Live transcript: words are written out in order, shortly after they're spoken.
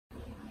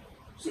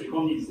So the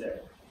company is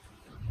there.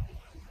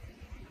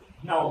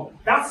 Now,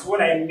 that's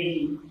what I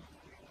mean.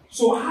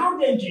 So how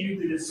then do you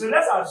do this? So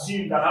let's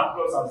assume that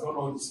Hamplus has done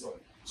all this stuff.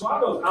 So how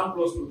does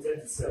Hamplus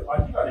protect itself?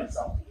 I'll give you an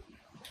example.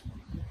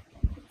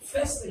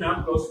 First thing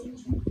Hamplus will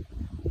do,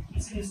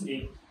 you see this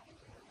name?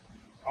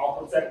 I'll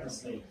protect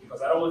this name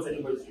because I don't want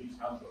anybody to use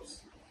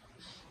Hamplus.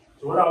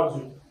 So what I'll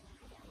do,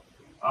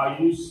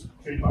 I'll use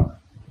trademark.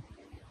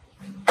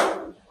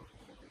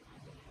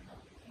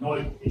 No,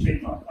 a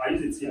trademark. I'll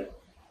use a TM.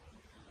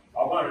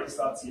 I'll go and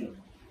register TM.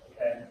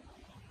 And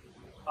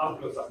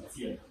Hamplus as a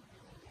TM.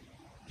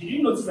 Did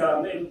you notice that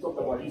I've never talked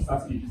about you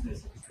starting a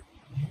business?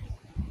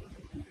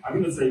 Have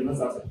you noticed that you've not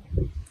started?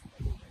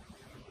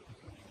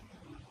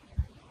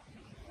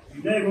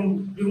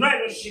 You've not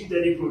even shipped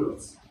any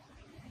products.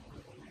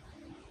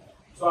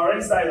 So I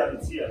already started at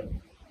the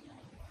TM,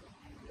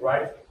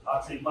 right?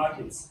 I'll trademark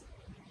it.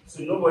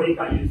 So nobody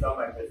can use that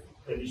my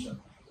permission.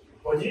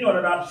 But do you know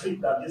another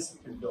trick that this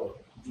people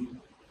do?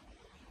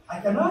 I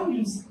cannot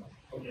use.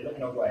 Okay, let me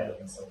not go ahead of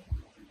myself.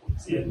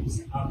 See,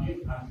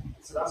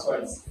 so that's why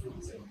it's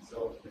frozen.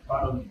 So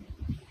pardon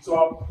me. So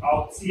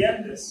I'll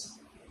TM this.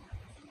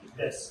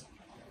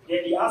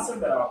 Then the asset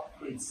that I'll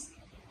create,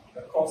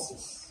 the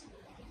courses,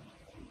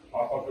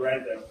 I'll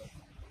copyright them.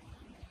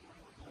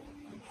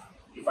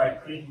 If I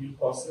create new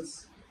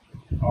courses,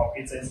 I'll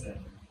patent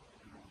them.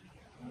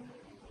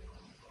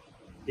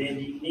 Then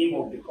the name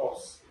of the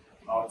course,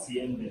 I'll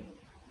TM them.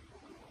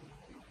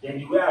 Then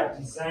the way I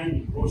design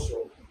the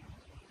brochure,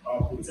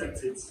 I'll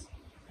protect it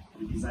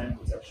with design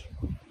protection.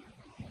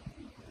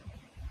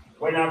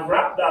 When I've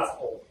wrapped that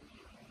up,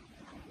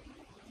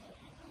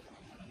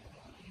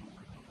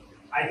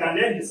 I can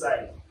then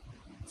decide,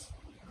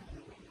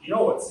 you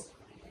know what?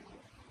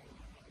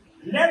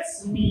 Let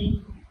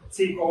me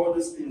take all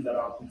these things that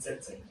are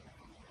protected,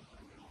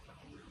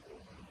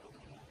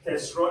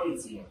 destroy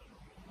it here,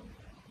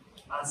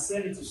 and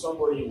send it to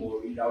somebody in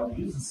Warri that will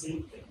use the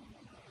same thing,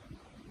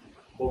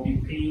 but be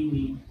paying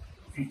me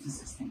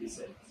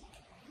 50-60%.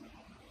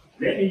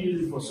 Let me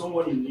use it for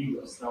somebody in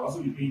Lagos that will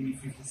also be paying me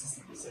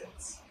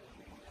 50-60%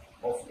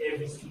 of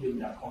every student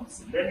that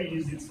comes in. Let me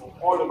use it for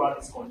all over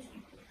this country.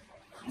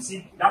 You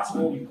see, that's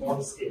what we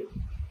call scale.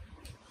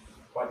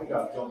 But I think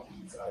I've jumped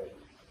inside.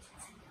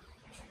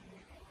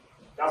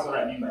 That's what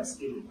I mean by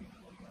scaling.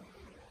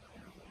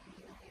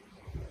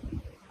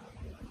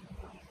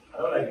 I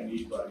don't like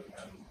English, but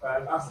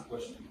I've asked the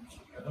question.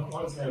 I don't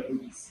understand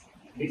how this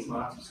makes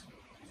my heart to scream.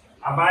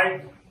 Have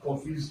I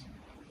confused?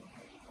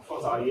 Of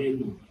course, I'll hear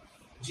you.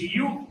 Do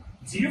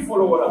you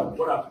follow what I'm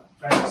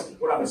trying to say?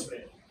 What I'm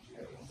explaining?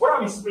 What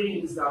I'm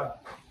explaining is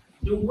that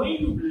the way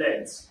you've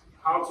learned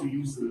how to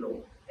use the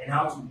law and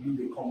how to build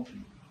a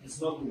company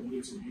is not the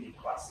way to build a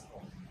classic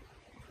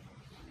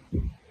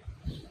company.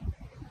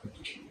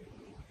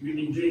 We've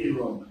been doing it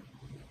wrong.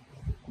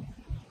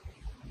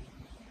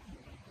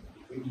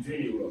 We've been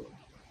doing it wrong.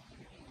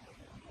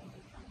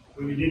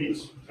 We've been doing it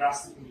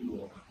drastically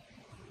wrong.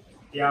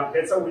 There are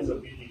better ways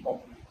of building a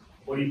company,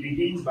 but it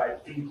begins by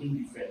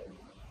thinking differently.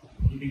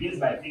 It begins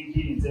by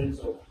thinking in terms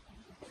of,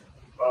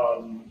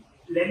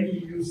 let me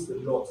use the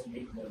law to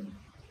make money.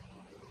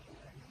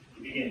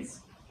 It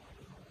begins.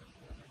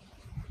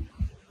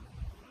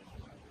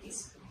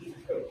 It's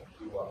difficult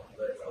to do our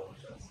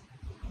questions.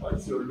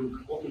 What's your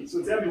look? Okay,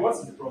 so tell me, what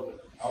is the problem?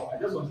 I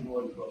just want to know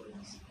what the problem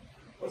is.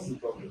 What's the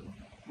problem?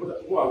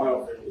 Who are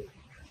we offended?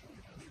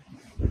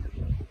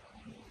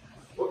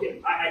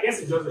 Okay, I guess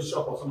it's just a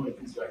shock of some of the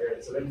things you are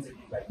hearing, so let me take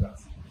it like that.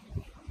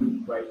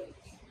 Right?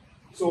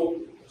 So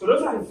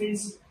those are the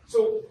things.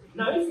 So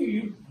now if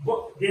you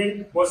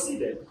see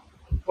then,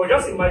 but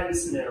just imagine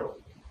this scenario.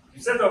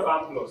 You set up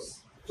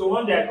Hamplus. So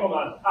one day I come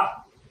and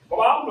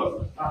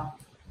Hamplus,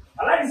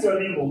 I like this your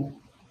name.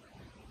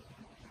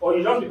 Or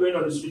you just be going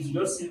on the street, you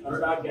just see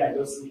another guy, you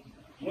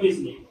know his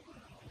name?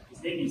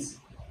 His name is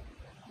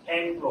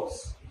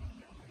Hamplus.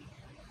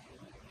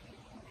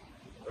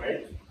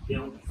 Right?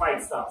 Then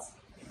fight starts.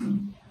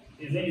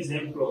 His name is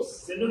Hamplus.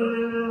 Say,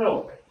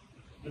 no.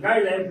 The guy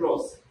is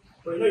Hamplus.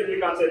 So you know you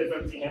can't tell the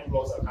difference between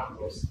Hamplus and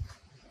Hamplus.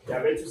 They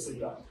are very too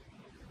similar.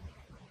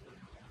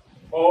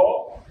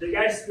 Or the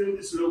guy steals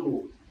this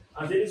logo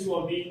and say this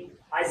one being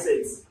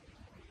iSend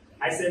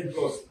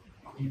Plus.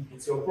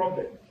 It's your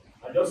problem.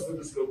 I just steal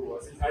this logo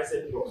and say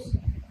iSend Plus.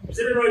 You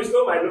say, no, you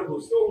stole my logo.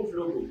 Stole which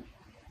logo?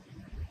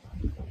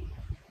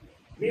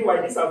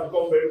 Meanwhile, this has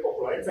become very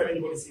popular. Anytime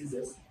anybody sees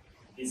this,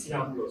 they see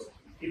Hamplus.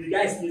 If the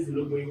guy steals the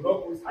logo, you will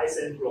not put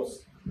iSend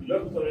Plus. You will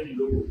not put only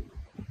the logo.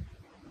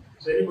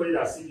 So anybody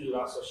that sees it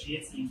will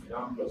associate it with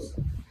Hamplus.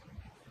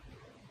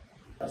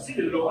 I see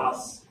the law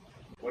as.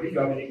 What if you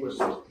have any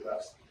questions to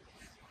ask?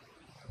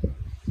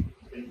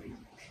 Thank you.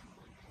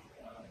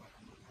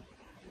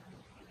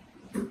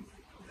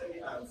 Let me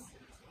ask.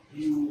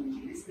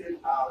 You listed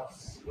out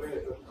where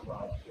you're talking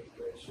about the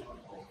creation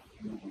of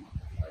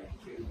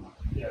like trademark.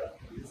 Yeah.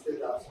 You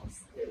listed out some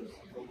steps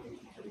going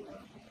to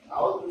trademark.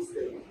 How those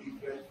steps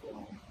different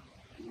from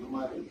the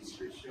normal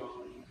registration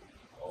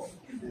of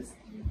business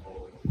name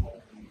or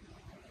company?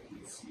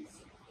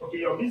 Okay,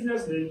 your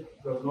business name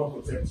does not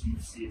protect you,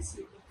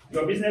 CSA.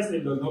 Your business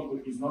name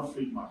is not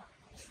trademark.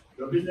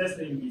 Your business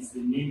name is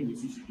the name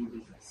with which you do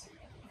business.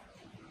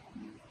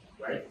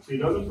 Right? So it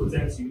doesn't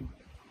protect you.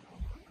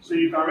 So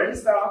you can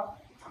register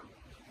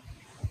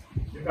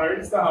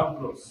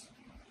Hamplus.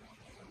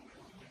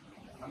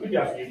 I'm maybe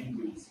as 18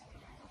 days.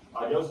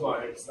 I'll just go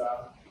and register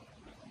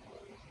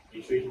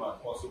a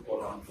trademark also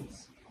called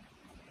Hamplus.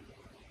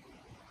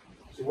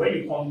 So when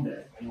you come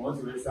there and you want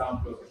to register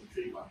Hamplus as a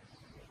trademark,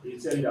 they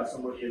tell you that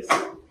somebody else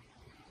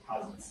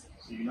has it.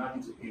 So you now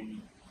need to pay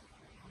me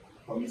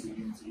for me to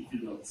give it to you. If you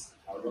don't,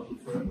 I'll lock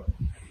it forever.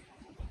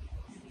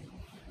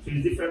 So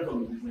it's different from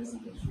the business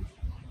industry.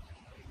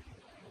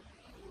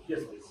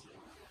 Yes, please.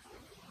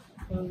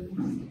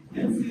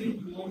 Let's say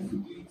you want to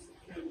do it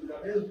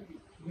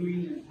different,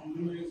 doing a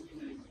conglomerate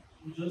business,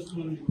 you just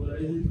want to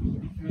categorize it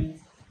with different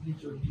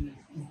niche of business.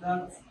 Is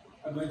that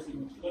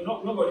advisable?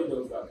 No, nobody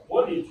does that.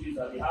 What they do is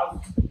that they have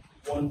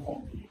one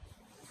company.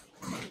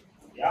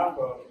 They have,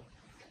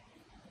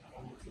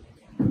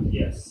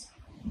 yes,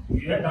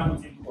 you heard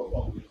Dangote Group of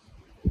Companies.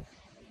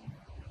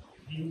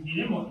 The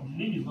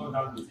name is not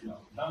Dangote now.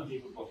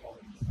 Dangote Group of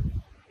Companies.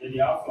 Then they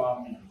have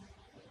flour mills.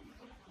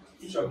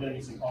 Each of them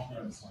is a company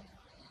on its own.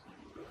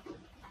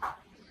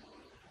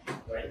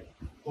 Right?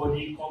 But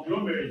the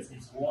conglomerate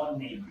is one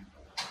name.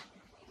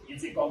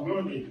 It's a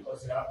conglomerate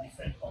because you have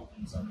different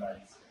companies under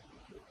it.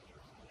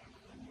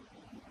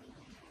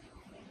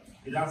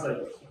 It answers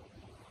your question.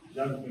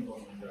 That's the thing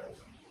from the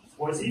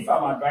But if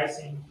I'm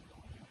advising,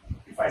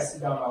 if I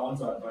sit down and I want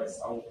to advise,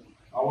 I will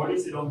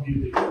always say don't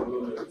build a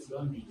conglomerate,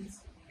 don't need it.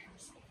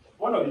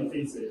 One of the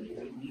things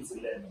you need to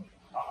learn.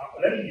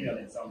 Let me give you an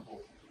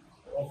example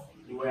of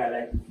the way I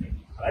like to think.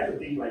 I like to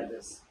think like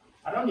this.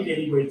 I don't need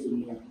anybody to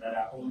know that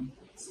I own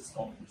 6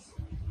 companies.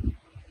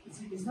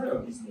 It's not your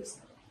business.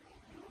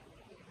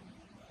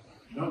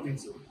 You don't think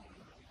so?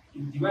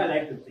 The way I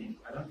like to think,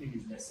 I don't think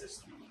it's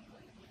necessary.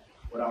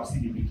 But I'll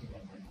still be making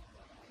money.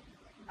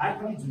 I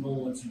actually do not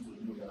want you to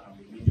know that I'm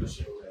a major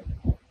shareholder.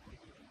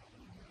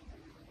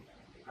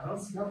 I don't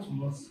see how to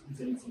not put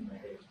anything in my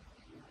head.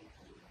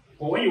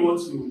 But when you want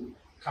to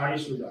carry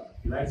shoulder,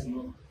 you like to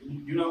know,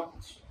 you know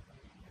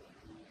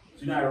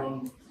I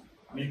run,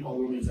 I mean,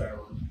 conglomerates I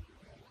run.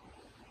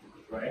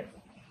 Right?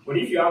 But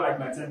if you have like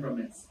my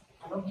temperament,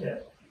 I don't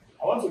care.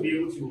 I want to be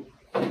able to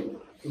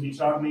be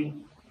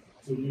traveling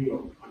to New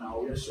York and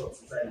I'll wear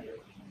shorts inside here.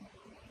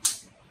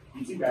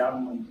 You think I have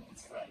money?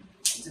 It's fine.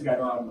 You think I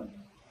don't have money?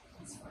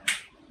 It's fine.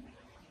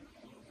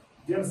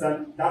 Do you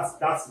understand?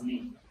 That's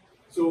me.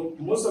 So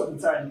most of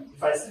the time,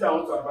 if I see that I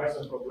want to advise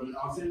on corporate,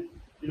 I'll say,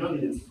 you don't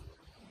need it.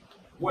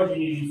 What do you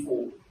need it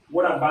for?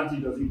 What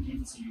advantage does it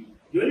give to you?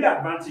 The only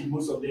advantage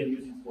most of them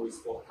use it for is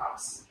for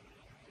tax.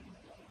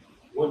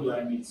 What do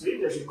I mean? So if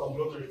there's a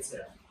conglomerate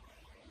here,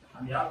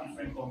 and you have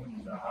different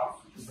companies that have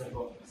different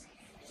companies.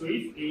 So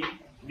if A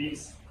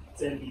makes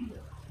 10 million,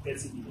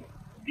 30 million,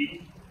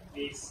 B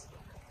makes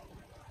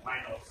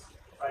minus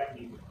 5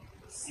 million,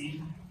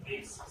 C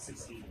makes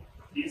 6 million,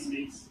 this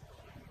makes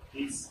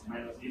this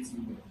minus 8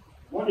 million.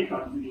 What they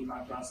can do, they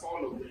can transfer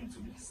all of them into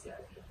this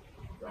guy,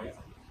 right?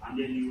 And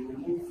then you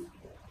remove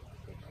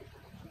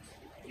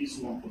this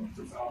one from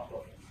the total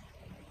profit.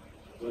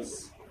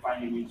 Just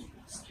find a way to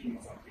stream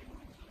something.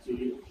 So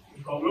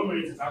the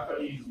conglomerate is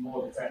actually use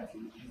more of the time to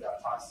reduce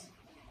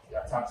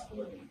their tax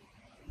burden.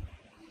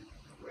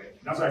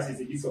 Right. That's why I say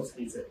it's a bit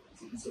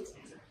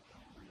sophisticated.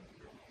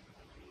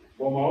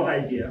 But my own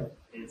idea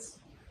is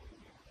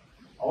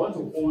I want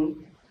to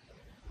own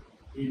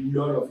a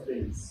lot of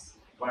things,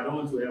 but I don't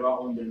want to ever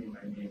own them in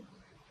my name.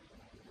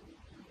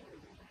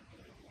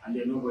 And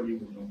then nobody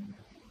will know me.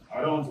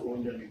 I don't want to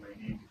own them in my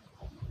name.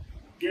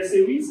 There's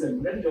a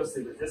reason, let me just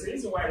say this. There's a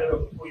reason why a lot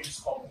of people use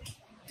company.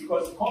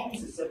 Because the company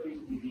is a separate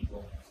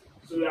individual.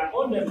 So I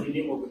own them in the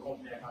name of the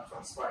company, I can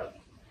transfer it.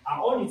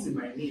 I own it in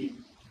my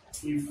name.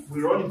 If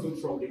we run into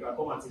trouble, they can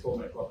come and take all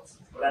my property.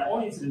 But I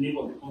own it in the name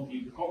of the company.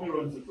 If the company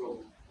runs into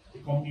trouble, the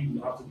company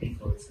will have to pay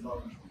for it.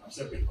 Not me. I'm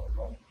separate from the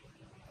company.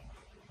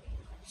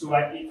 So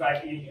if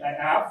I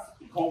have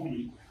the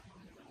company,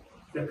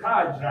 the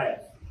car I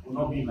drive will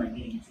not be in my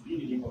name. It will be in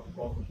the name of the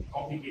company. The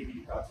company gave me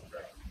the car to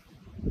drive.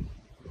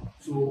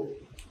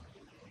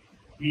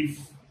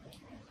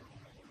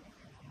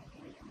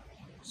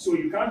 So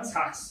you can't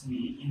tax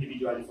me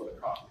individually for the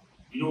car.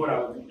 You know what I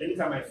will do?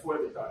 Anytime I fuel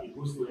the car, it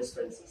goes to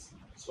expenses.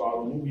 So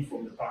I'll remove it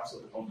from the tax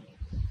of the company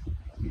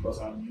because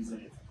I'm using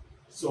it.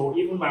 So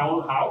even my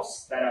own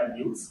house that I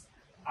built,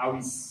 I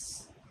will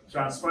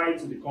transfer it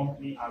to the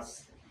company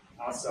as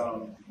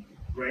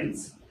rent.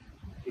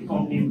 The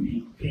company will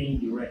be paying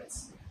the rent.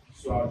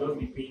 So I'll just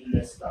be paying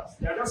less tax.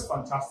 They are just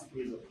fantastic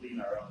ways of playing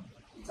around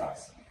with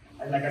tax.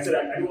 And like I said,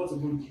 I don't want to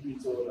go deep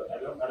into all that.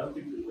 I don't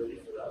think we're ready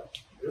for that.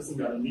 I just think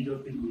that the major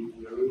thing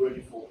we're really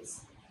ready for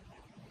is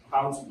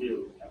how to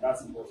build, and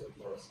that's important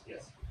for us.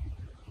 Yes.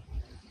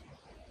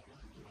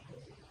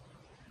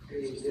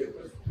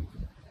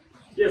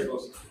 Yes,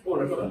 boss. Oh,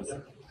 record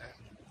that.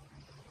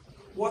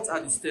 What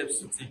are the steps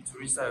to take to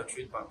register your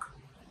trademark,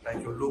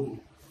 like your logo?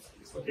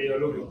 Okay, your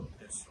logo.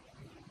 Yes.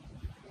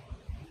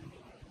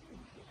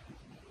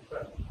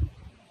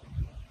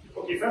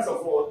 Okay, Okay, first of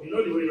all, you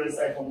know the way you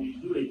register a company,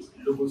 you do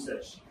a logo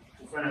search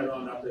to find out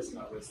on that person's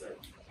website.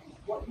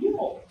 What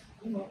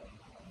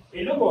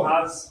a logo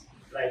has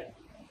like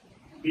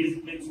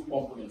basically two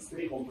components,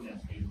 three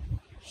components: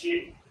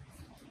 shape,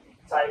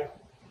 type,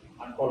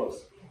 and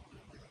colors.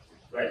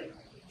 Right?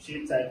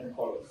 Shape, type, and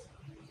colors.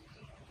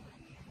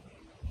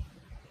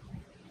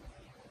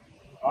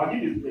 I'll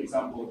give you the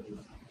example of this.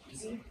 You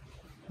see,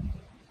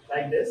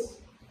 like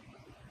this,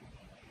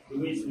 the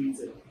way it's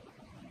written.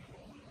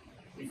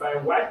 If I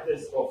wipe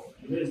this off,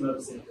 you know it's not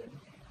the same thing.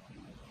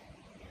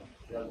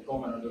 It will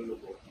become another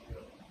logo.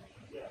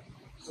 Yeah.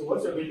 So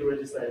what you're going to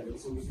register is the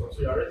full stuff.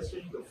 So you're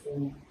registering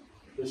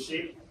the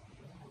shape,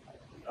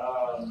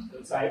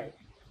 the type,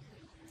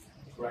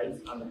 right,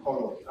 and the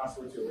color. That's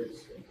what you're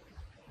registering.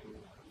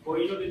 But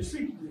you know the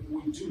trick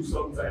we do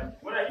sometimes.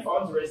 If I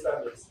want to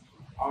register this,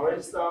 I'll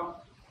register.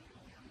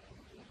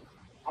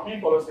 How many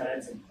colors can I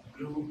take?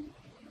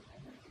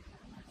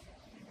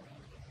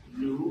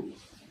 Blue,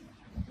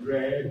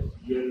 red,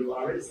 yellow.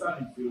 I'll register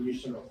the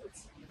variation of it.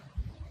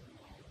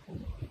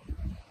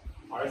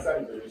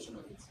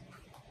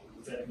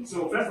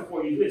 So first of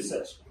all, you do a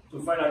search to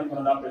find out if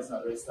another person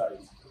has registered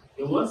it.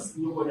 Then once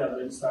nobody has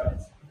registered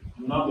it,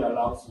 you will not be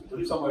allowed to. But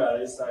if somebody has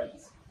registered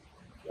it,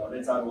 you have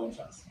entered one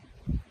chance.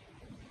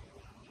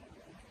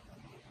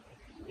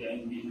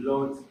 Then the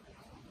Lord will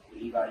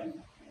deliver you.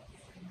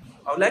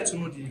 I would like to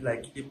know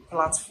a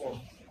platform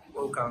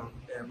where we can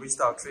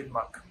register our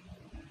trademark,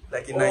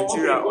 like in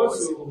Nigeria. Okay,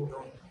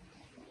 also,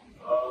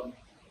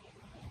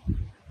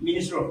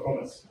 Ministry of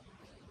Commerce.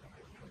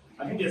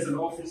 I think there's an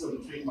office of the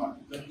trademark.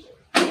 Let me check.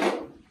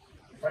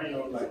 Find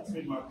out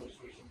trademark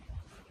registration.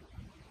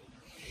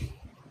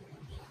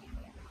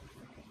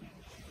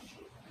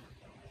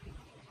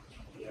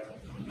 Yeah.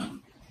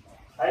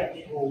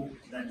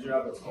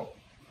 IPONigeria.com.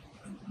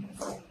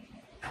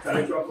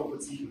 Intellectual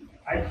property.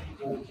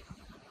 IPO.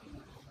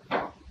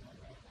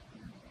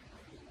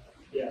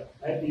 Yeah.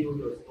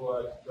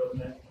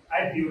 IPO.org.net.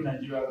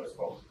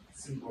 IPONigeria.com.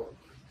 Simple.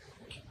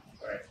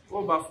 Right.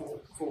 What about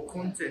for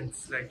content,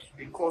 like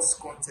a course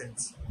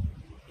content,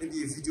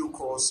 maybe a video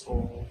course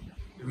or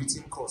a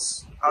written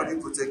course? How do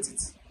you protect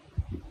it?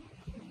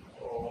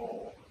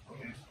 Oh,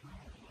 okay.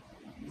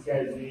 This guy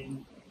is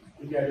doing.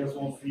 This guy just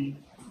wants free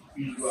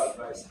video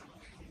advice.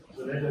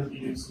 So let's just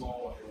give him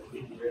small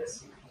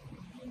rest.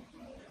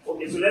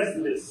 Okay, so let's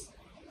do this.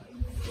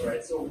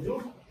 Alright, so we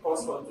do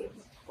course content.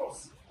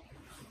 Course.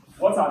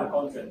 What are the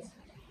contents?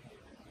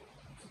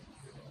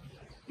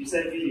 You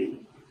said video.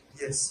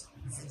 Yes,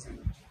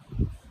 video.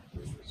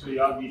 So you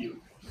have video.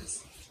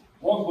 Yes.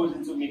 What goes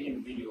into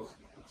making video?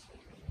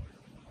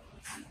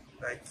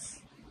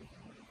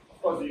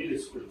 Of course, you need a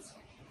script.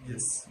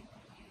 Yes.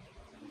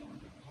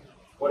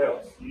 What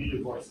else? You need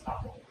a voice.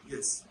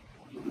 Yes.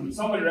 Is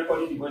somebody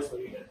recording the voice for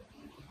you then?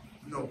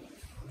 No.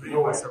 You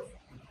know myself.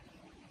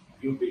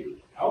 You pick.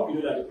 I hope you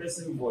know that the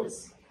person's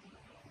voice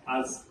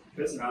has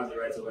the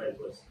right to write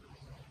voice.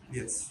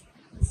 Yes.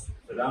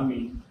 So that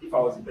means if I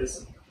was a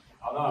person,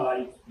 I'll not allow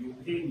you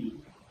pay me,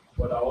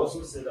 but I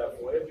also say that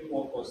for every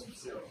one course you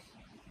sell,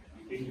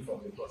 you pay me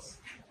from the course.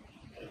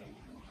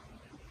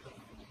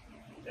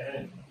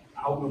 And I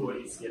hope nobody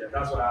is here.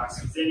 That's why I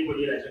asked. Is there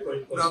anybody that's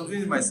recording? No, I'm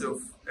doing it myself.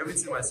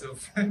 Everything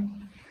myself.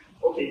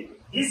 Okay,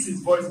 this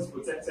voice is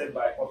protected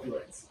by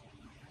copyright.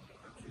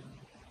 Okay.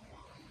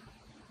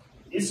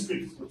 This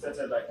script is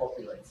protected by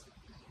copyright.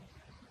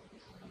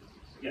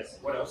 Yes,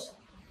 what else?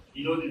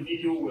 You know, the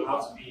video will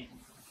have to be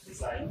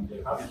designed.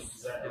 They have to be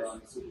designed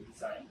around, so the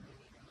design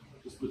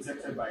is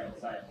protected by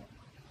design.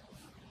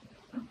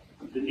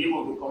 The name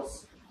of the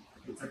course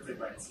is protected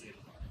by its name.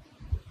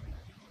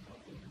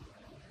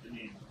 The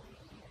name.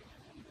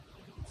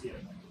 It's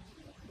here.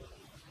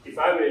 If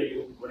I were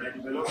you, when I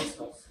develop this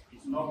course, it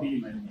will not be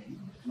in my name.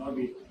 It will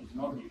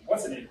not be.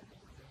 What's the name?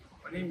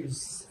 My name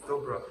is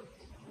Dobra.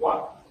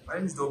 What? My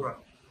name is Dobra.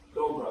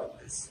 Dobra.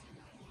 Yes.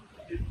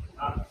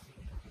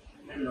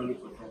 Let me not look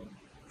for trouble.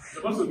 It's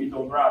supposed to be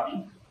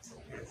Dobra.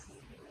 Yes.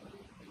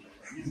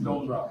 This is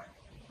Dobra.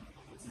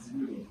 It is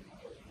new.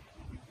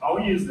 I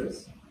will use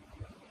this.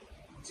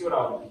 See what I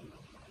will do.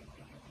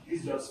 This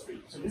is just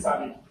free. So these are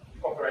the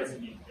copyrighted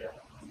name here.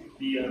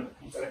 The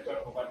intellectual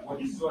property. But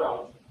this is what I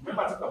will do.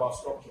 Remember I talked about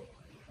structure.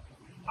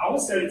 I will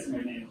sell it in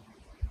my name.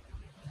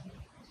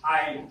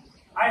 I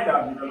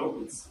have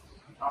developed it.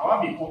 I will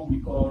have a company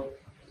called,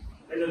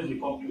 let's just the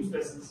company, whose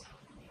persons,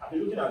 I've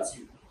been looking at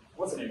you.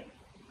 What's the name?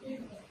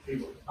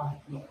 Figure.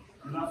 No,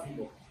 I'm not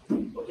Figure.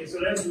 Okay, so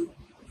let's do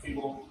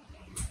Figure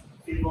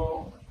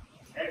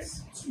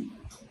X2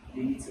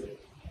 Limited.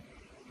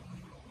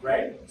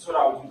 Right? So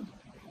what I will do.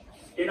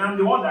 And I'm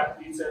the one that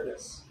created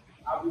this.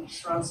 I will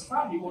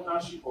transfer the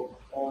ownership of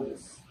all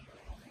this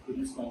to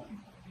this company.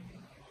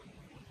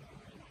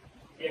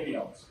 Hear me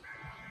out.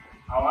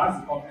 I'll ask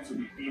the company to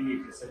be paying me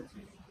a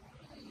percentage.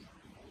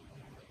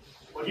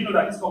 But you know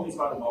that this company is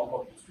part of my own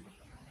company too.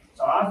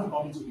 So I'll ask the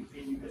company to be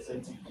paying me a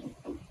percentage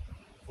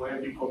for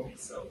every copy it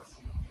sells.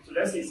 So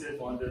let's say it says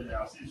 100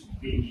 naira, so it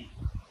should pay me.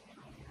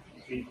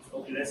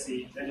 Okay, let's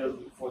just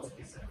do 40%.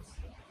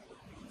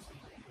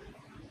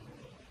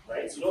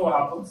 right? You know what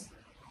happens?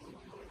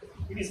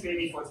 If he's paying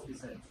me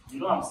 40%, you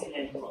know I'm seeing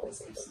anything from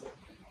this place.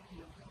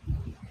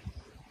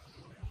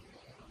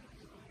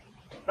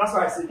 That's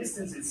why I say these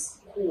things is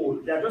cool.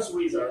 There are just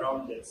ways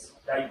around it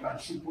that you can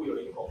triple your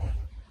income.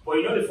 But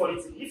you know the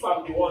funny thing, if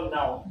I'm the one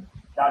now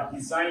that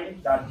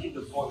designed, that did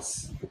the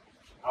voice,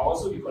 I'll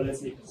also be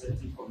collecting a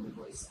percentage from the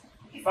voice.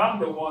 If I'm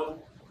the one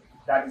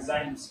that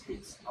designed the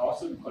script, I'll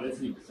also be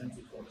collecting a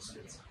percentage from the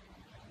script.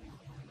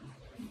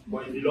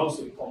 But it belongs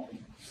to the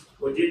company.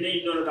 But they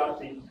need none of that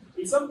thing.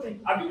 It's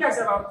something, have you guys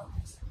ever,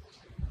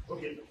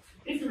 okay,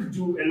 if you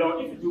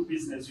do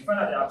business, you find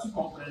out there are two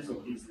components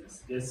of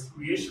business. There's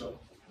creation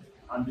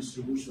and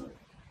distribution.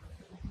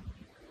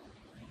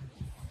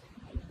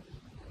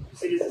 You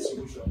say this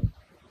distribution,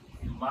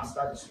 if you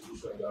master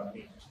distribution, you are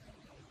made.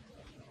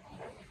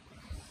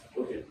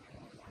 Okay.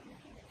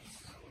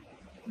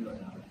 No,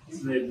 this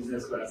is not a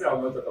business class. I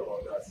will not talk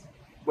about that.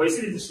 But you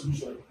see the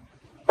distribution.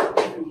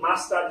 If you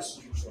master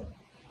distribution,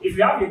 if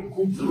you have a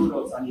good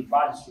product and a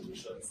bad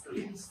distribution, it's the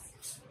least.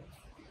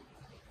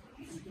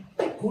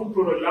 A good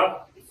product, you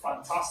have a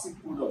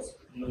fantastic product.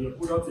 You know, your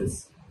product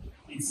is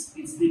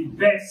it's the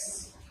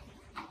best.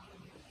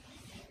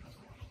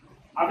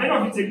 Have any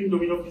of you taken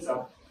Domino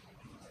Pizza?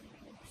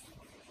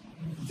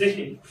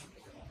 Taking.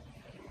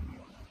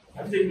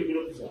 Have you taken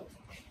Domino Pizza?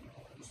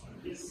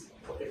 Yes.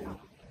 Okay.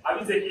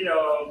 Have you taken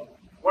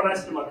what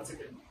ice cream have you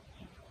taken?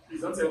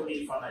 Please don't tell me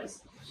if I'm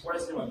nice. What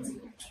ice cream have you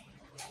taken?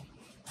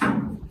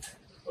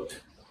 Okay.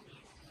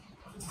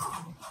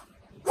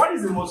 What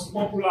is the most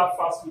popular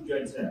fast food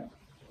joint here?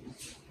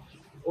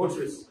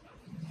 Otres.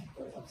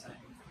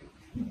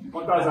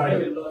 What was I?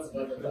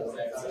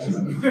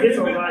 It's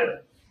online.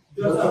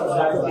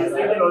 It's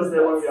taking us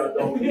there when we are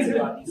done. We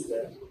take our eats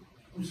there.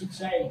 We should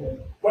try it then.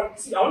 But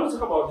see, I want to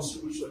talk about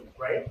distribution,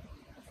 right?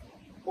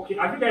 Okay,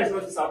 have you guys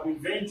noticed I've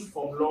been ranged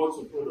from law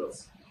to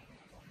products?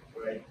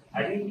 Right?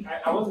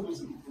 I want to do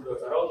some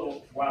products. I don't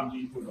know why I'm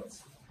doing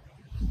products.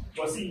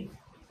 But see,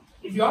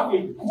 if you have a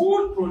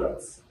good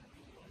product,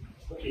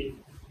 okay.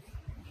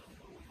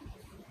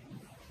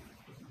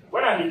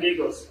 When I'm in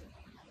Lagos,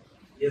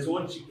 there's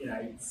one chicken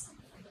I eat. It's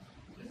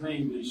not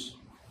English.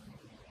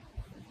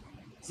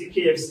 See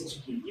KFC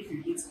chicken. If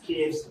you eat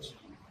KFC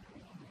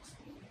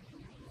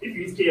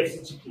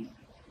chicken,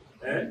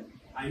 and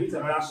you eat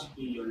another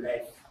chicken in your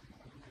life,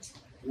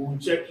 we'll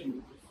check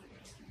you.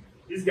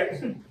 This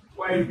guy,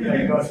 why are you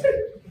like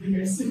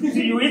that?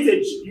 See, you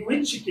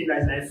eat chicken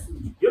like nice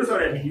food. You know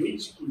what I mean? You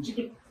eat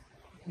chicken.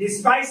 The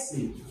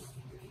spicy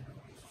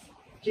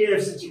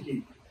KFC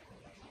chicken.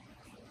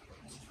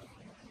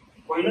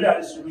 But you know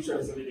that distribution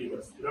is only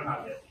Lagos. You don't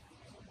have that.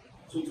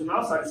 So to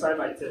now satisfy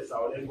my taste, I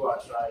will then go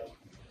and try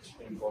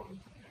Chicken Republic.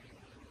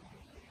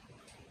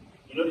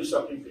 You know the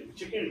shopping thing.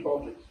 Chicken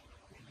Republic,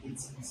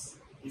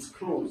 it's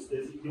closed.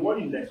 There's the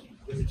one in Lekki.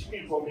 There's a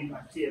Chicken Republic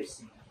and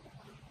KFC.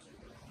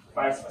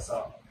 Vice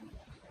versa.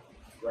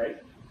 Right?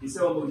 They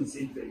say almost the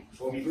same thing.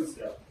 But we go to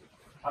that.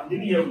 I'm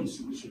dealing here with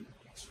distribution.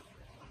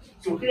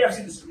 So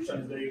KFC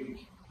distribution is very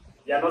weak.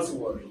 They are not to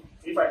worry.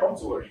 So if I come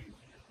to worry,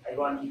 I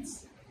go and eat.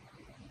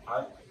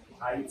 I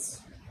eat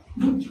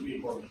Chicken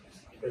Republic.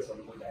 Depends on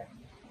the whole guy.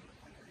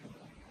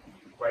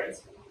 Right?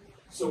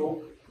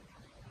 So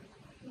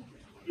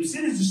you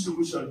see this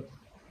distribution.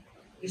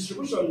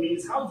 Distribution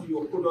means how do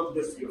your product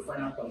get to your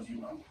final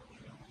consumer?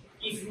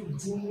 If you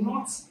do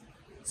not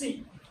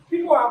see,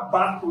 people have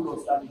bad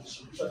products that the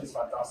distribution is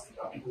fantastic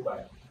and people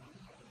buy.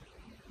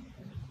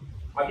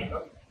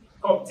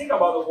 Come think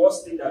about the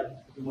worst thing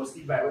that you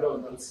must buy, whether or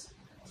not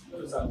you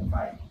understand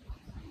buy.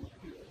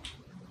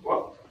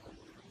 What?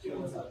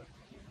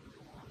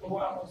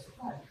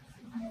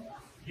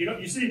 You know,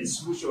 you see the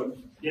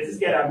distribution. There's this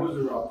guy that goes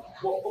around.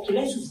 Well, okay,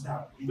 let's use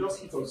that. You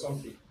just hit on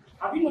something.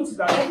 Have you noticed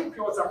that every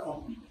pure water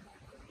company,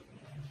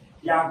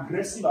 they are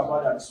aggressive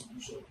about their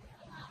distribution?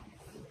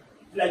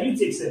 Like you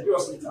take a pure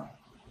water.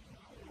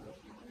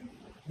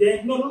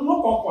 Then no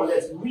come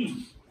collect.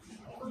 We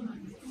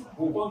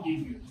will give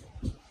you.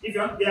 If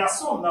you there are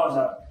some now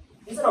that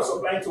instead of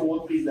supplying to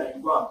one place that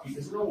you go and pick,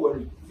 there's no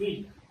worry.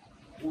 We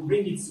will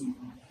bring it to you.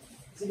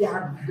 So they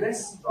are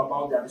aggressive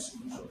about their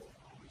distribution.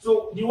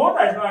 So the one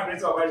that is not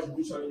aggressive about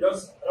distribution, you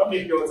just don't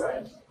make your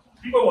time.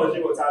 People must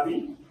drink water,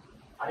 and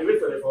they wait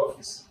for them for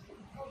office.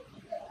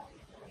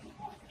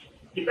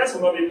 The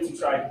person will not be able to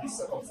try in this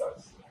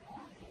circumstance.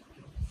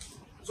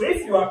 So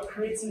if you are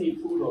creating a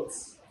product,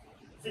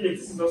 I feel like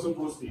this is also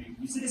goes to you.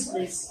 You see this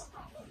place?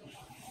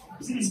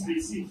 You see this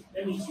place? See,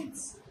 let me treat.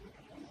 See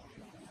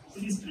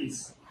this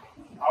place?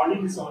 I'll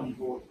leave this on the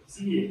board.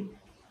 See here.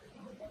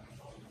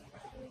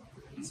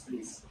 This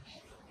place.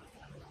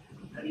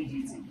 Let me do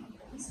it in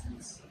this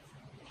place.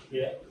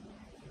 Yeah.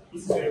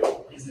 This is where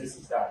business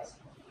is that.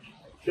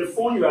 The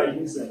phone you are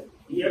using,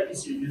 the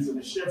earpiece you're using,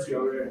 the shirt you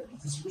are wearing, the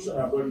distribution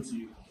I brought it to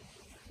you.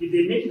 If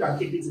they make it and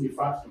keep it in the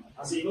factory,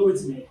 and say, you know what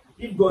I mean?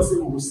 If God say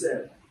we will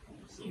sell,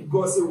 if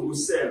God say we will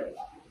sell,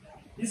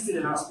 this thing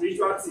in our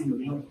spiritual team,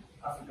 you know,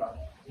 Africa,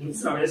 this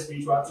is our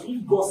spiritual team.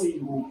 If God say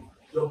you will,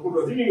 your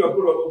product, even your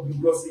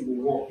product, God say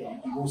you will work,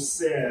 you will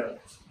sell.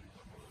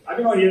 I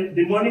mean,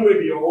 the money will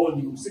be your own,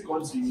 you will still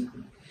continue.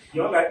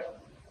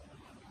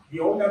 The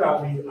hunger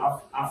that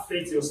will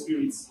affect your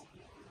spirits,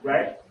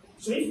 right?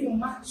 So if you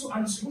match, so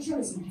and distribution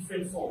is in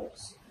different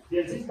forms.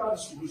 There's digital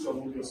distribution,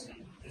 obviously.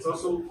 There's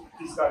also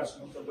physical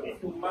distribution, but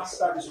if you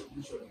master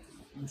distribution,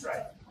 you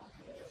try.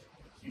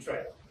 You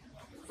try.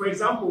 For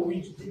example,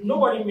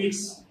 nobody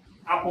makes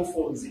Apple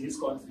phones in this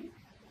country.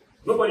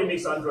 Nobody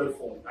makes Android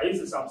phone. I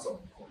use a Samsung.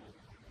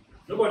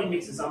 Nobody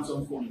makes a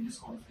Samsung phone in this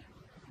country.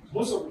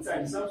 Most of the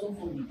time, the Samsung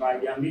phone we buy,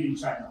 they are made in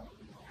China.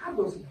 How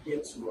does it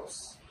get to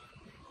us?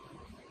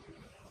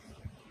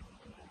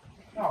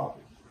 Now,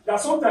 that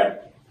sometimes,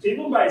 to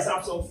even buy a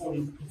Samsung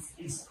phone,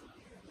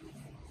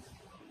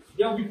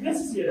 there will be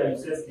places here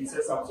that you say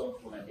Samsung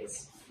phone, I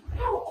guess.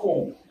 How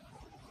come?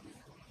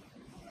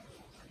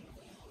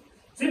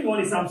 So if you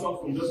want a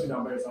Samsung phone, you just need to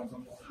buy a Samsung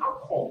phone. How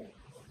come?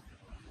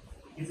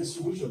 It's a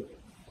solution.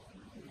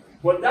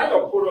 But that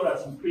your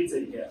product that you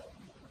created here,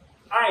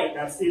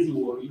 that stays in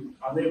worry,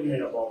 I've never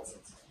heard about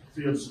it.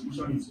 So your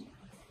distribution is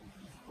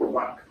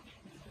whack.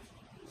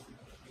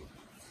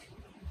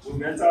 So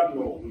we entered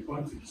law, we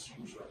come to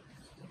distribution.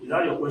 Is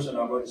that your question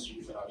about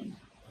distribution?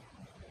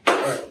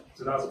 Alright,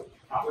 so that's it.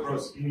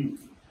 Ross, you mean?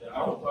 Yeah,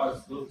 I would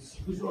pass the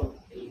distribution of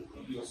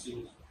your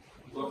sales.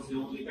 Because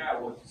the guy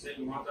wants to say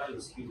no matter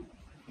your skill,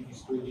 if you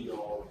coding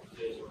or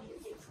there's or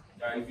anything,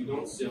 that if you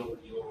don't sell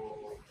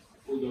your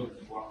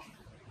product,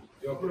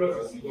 your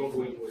product, you don't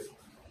go anywhere.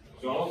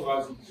 So I want to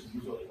ask you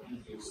distribution of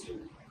your sale.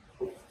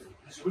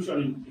 Distribution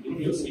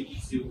in your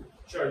sale.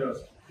 Sure, it does.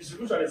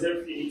 Distribution is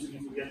everything you need to do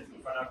to get to the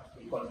final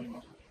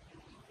consumer,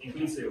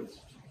 including sales.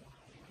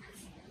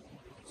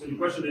 So the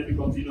question then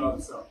becomes, do you know how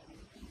to sell?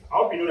 I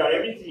hope you know that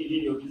everything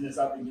in your business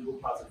has the legal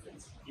part of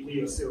it. Even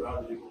your sale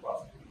has the legal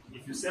part.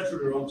 If you sell through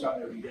the wrong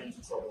channel, you get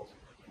into trouble.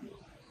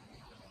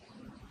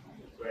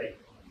 Right?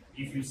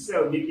 If you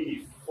sell making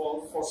a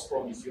false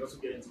promise, you also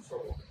get into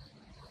trouble.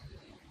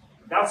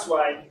 That's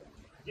why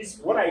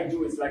what I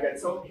do is, like I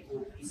tell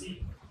people, you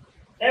see,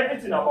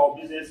 everything about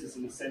business is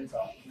in the center.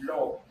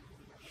 Law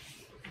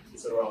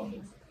is around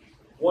it.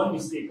 One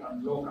mistake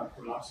and law can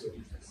collapse your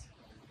business.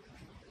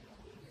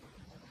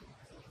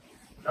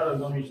 That does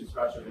not mean you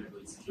scratch your head,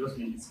 but it just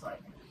means it's fine.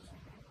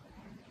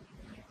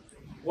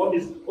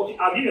 Okay,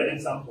 I'll give you an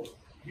example.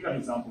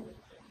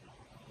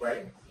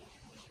 Right?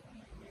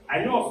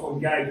 I know of a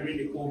guy during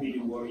the COVID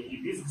in worry, he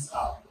built this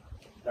app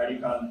that you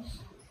can,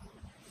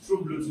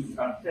 through Bluetooth, you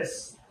can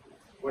test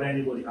whether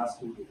anybody has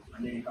COVID,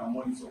 and then you can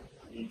monitor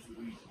and then to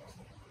read.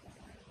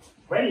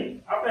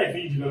 After I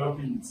finished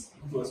developing it,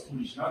 which was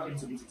foolish, now came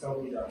to me to tell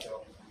me that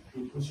he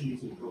was pushing it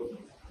to the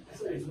product. I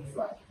said it won't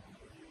fly.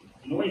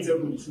 You know, when you tell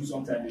people the truth,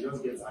 sometimes they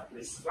just get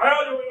aggressive. I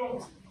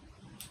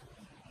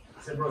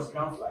said, bros, you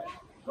can't fly.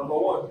 Number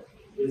one,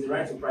 there's a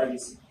right to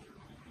privacy.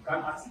 You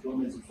can't ask the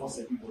government to force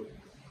everybody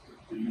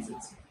to use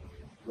it.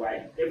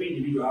 Why? Every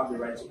individual has the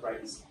right to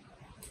privacy.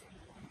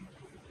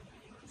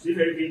 So if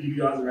every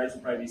individual has the right to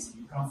privacy,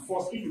 you can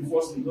force, if you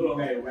force me, no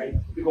longer a right.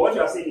 Because what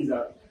you are saying is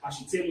that I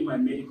should tell you my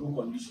medical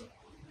condition.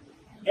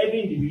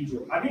 Every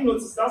individual. Have you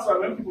noticed? That's why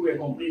when people were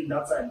complaining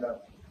that time,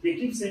 that they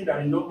keep saying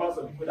that the numbers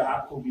of people that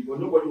have COVID, but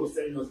nobody was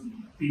telling us the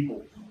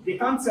people. They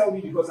can't tell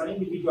me because an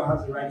individual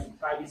has the right to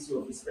privacy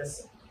of his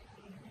person.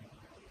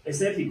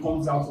 Except he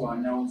comes out to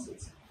announce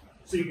it.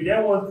 So if you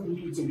then want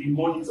me to be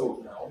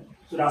monitored now,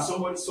 so that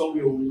somebody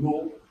somewhere will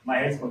know my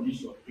health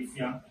condition, if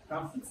you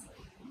can't fit.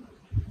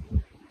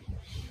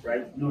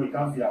 Right? No, he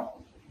can't fit out.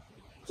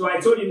 So I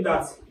told him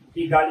that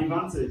he got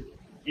invented.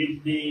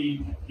 They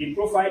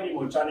profiled him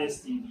on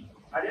Channels TV.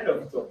 At the end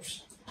of it,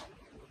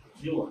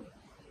 you know what?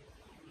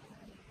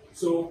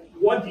 So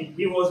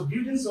he was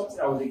building something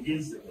that was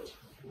against the law.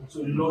 So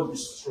the law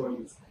destroyed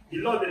it. The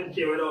law didn't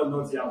care whether or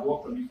not he had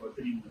worked on it for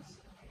 3 months.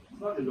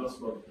 It's not the law's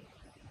problem.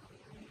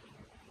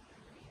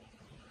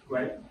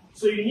 Right?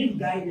 So you need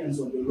guidance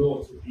of the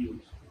law to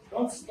build.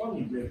 Don't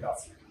neglect that.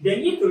 Then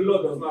if the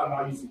law does not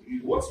allow you to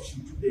build, what you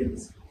should do then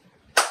is,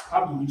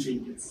 how do we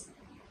change it?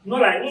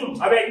 Not like,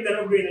 I bet if they're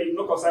not going there, you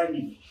not concern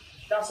me.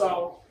 That's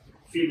how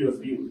failures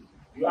build.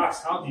 You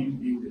ask, how do you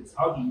build it?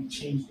 How do you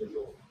change the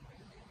law?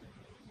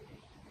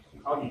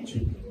 How do you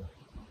change the law?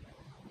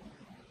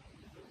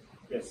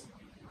 Yes.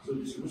 So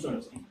the solution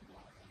is key.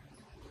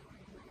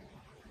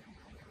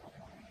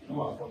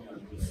 About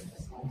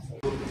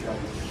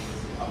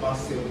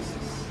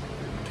services.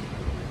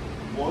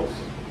 What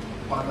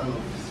pattern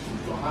of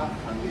distribution? How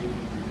can they do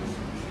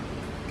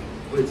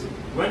this? Wait,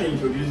 when they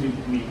introduced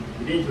me,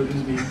 they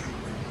introduced me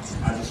as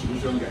a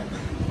distribution guy.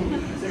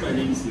 Say my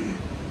name is Steve.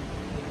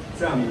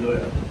 Say I'm a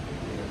lawyer.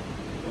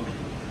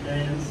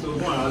 And so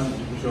go and ask the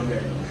distribution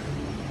guy.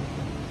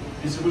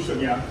 Distribution,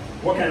 yeah.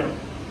 What kind of?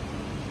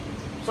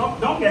 So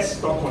don't get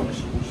stuck on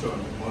distribution,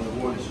 on the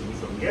word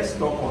distribution. Get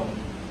stuck on,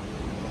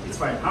 it's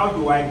fine. How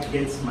do I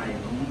get my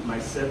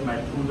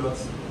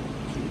products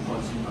to the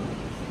consumer?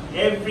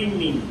 Every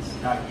means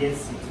that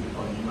gets it to the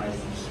consumer is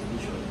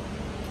distribution.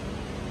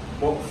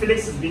 But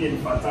Felix has been a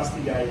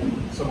fantastic guy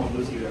in some of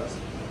those areas,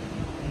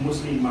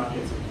 mostly in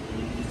marketing,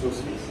 in the digital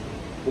space.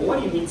 But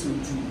what you need to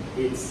do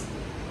is,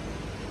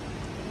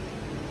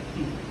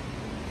 key.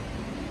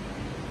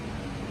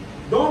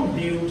 Don't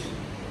build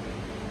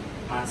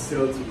and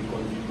sell to the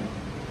consumer.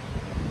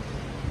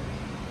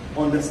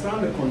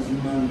 Understand the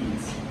consumer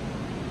needs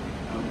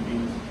and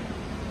build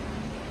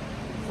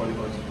for the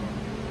consumer.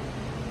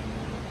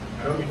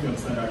 I don't know if you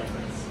understand that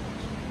difference.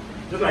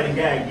 Just like the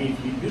guy I gave,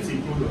 he built a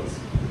product,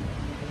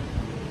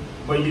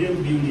 but he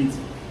didn't build it.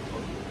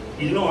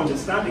 He did not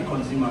understand the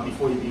consumer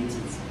before he built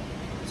it.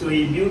 So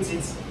he built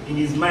it in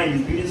his mind,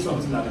 he's building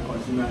something that the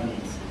consumer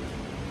needs.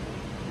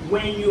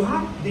 When you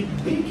have the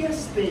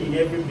biggest thing in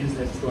every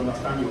business is to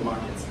understand your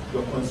market,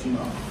 your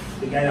consumer,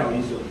 the guy that will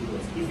use your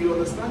products. If you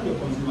understand your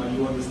consumer,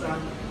 you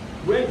understand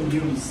where do they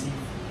receive,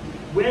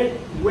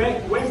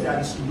 where's their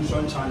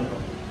distribution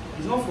channel.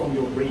 It's not from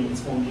your brain,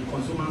 it's from the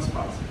consumer's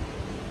part.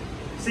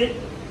 Say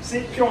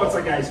pure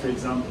water guys, for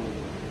example.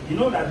 You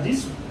know that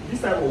this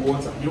type of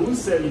water, they won't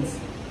sell it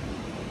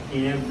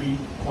in every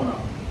corner.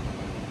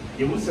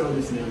 They won't sell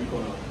this in every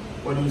corner.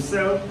 But they will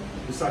sell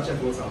the sachet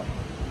water.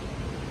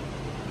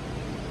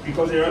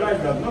 Because they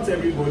realize that not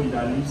everybody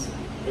that lives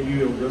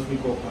everywhere will just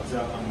wake up and say,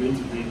 I'm going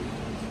to take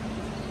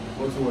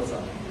bottled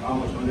water. How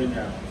much? 100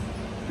 naira.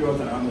 Pure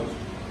water, how much?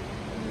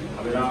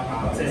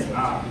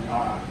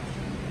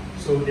 10.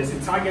 So there's a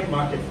target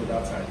market for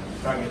that type.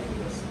 Target for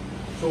this.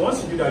 So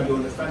once you do that, you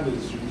understand the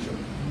distribution.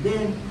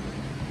 Then,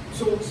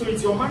 so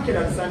it's your market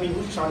at deciding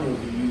which channel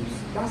you use.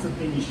 That's the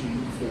thing you should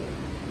look for.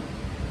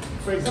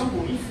 For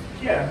example, if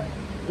here,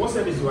 what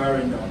service do I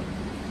render?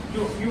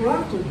 You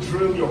have to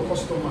drill your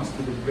customers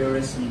to the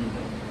various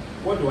minimum.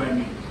 What do I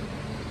mean?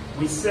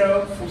 We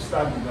sell full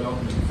stack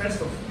development.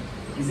 First off,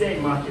 is there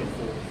a market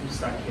for full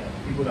stack here?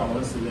 People that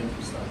want to learn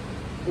full stack.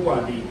 Who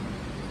are they?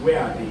 Where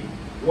are they?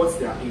 What's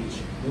their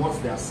age? What's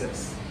their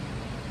sex?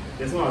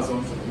 There's no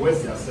assumption.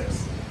 Where's their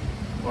sex?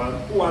 Well,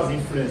 who has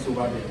influence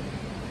over them?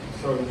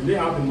 So do they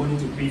have the money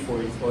to pay for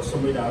it, or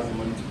somebody that has the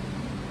money to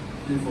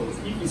pay for it?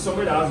 If it's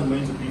somebody that has the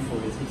money to pay for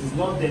it, it is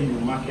not them you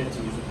market to,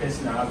 it's the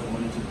person that has the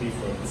money to pay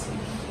for it.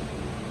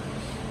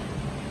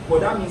 But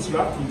that means you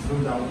have to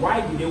drill down.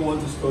 Why do they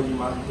want to study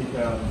marketing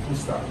full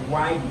stack?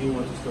 Why do they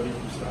want to study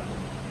full stack?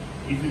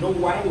 If you know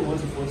why they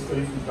want to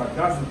study full stack,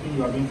 that's the thing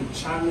you are going to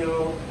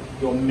channel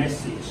your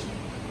message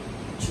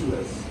to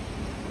us.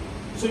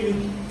 So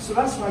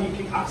that's why you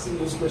keep asking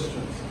those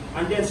questions.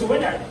 And then so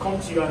when I come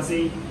to you and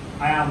say,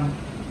 I'm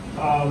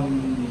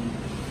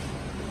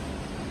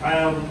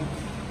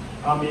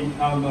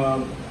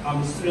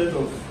a student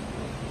of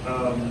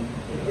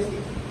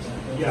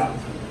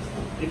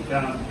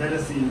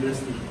Tennessee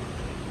University.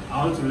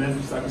 I want to learn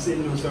full stack. You say,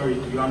 no, sorry,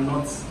 you are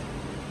not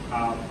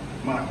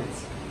market.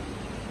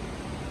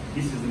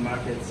 This is the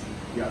market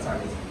you are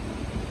targeting.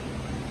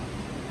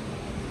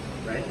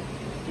 Right?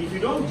 If you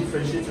don't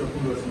differentiate your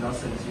products in that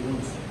sense, you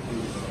won't do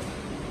it.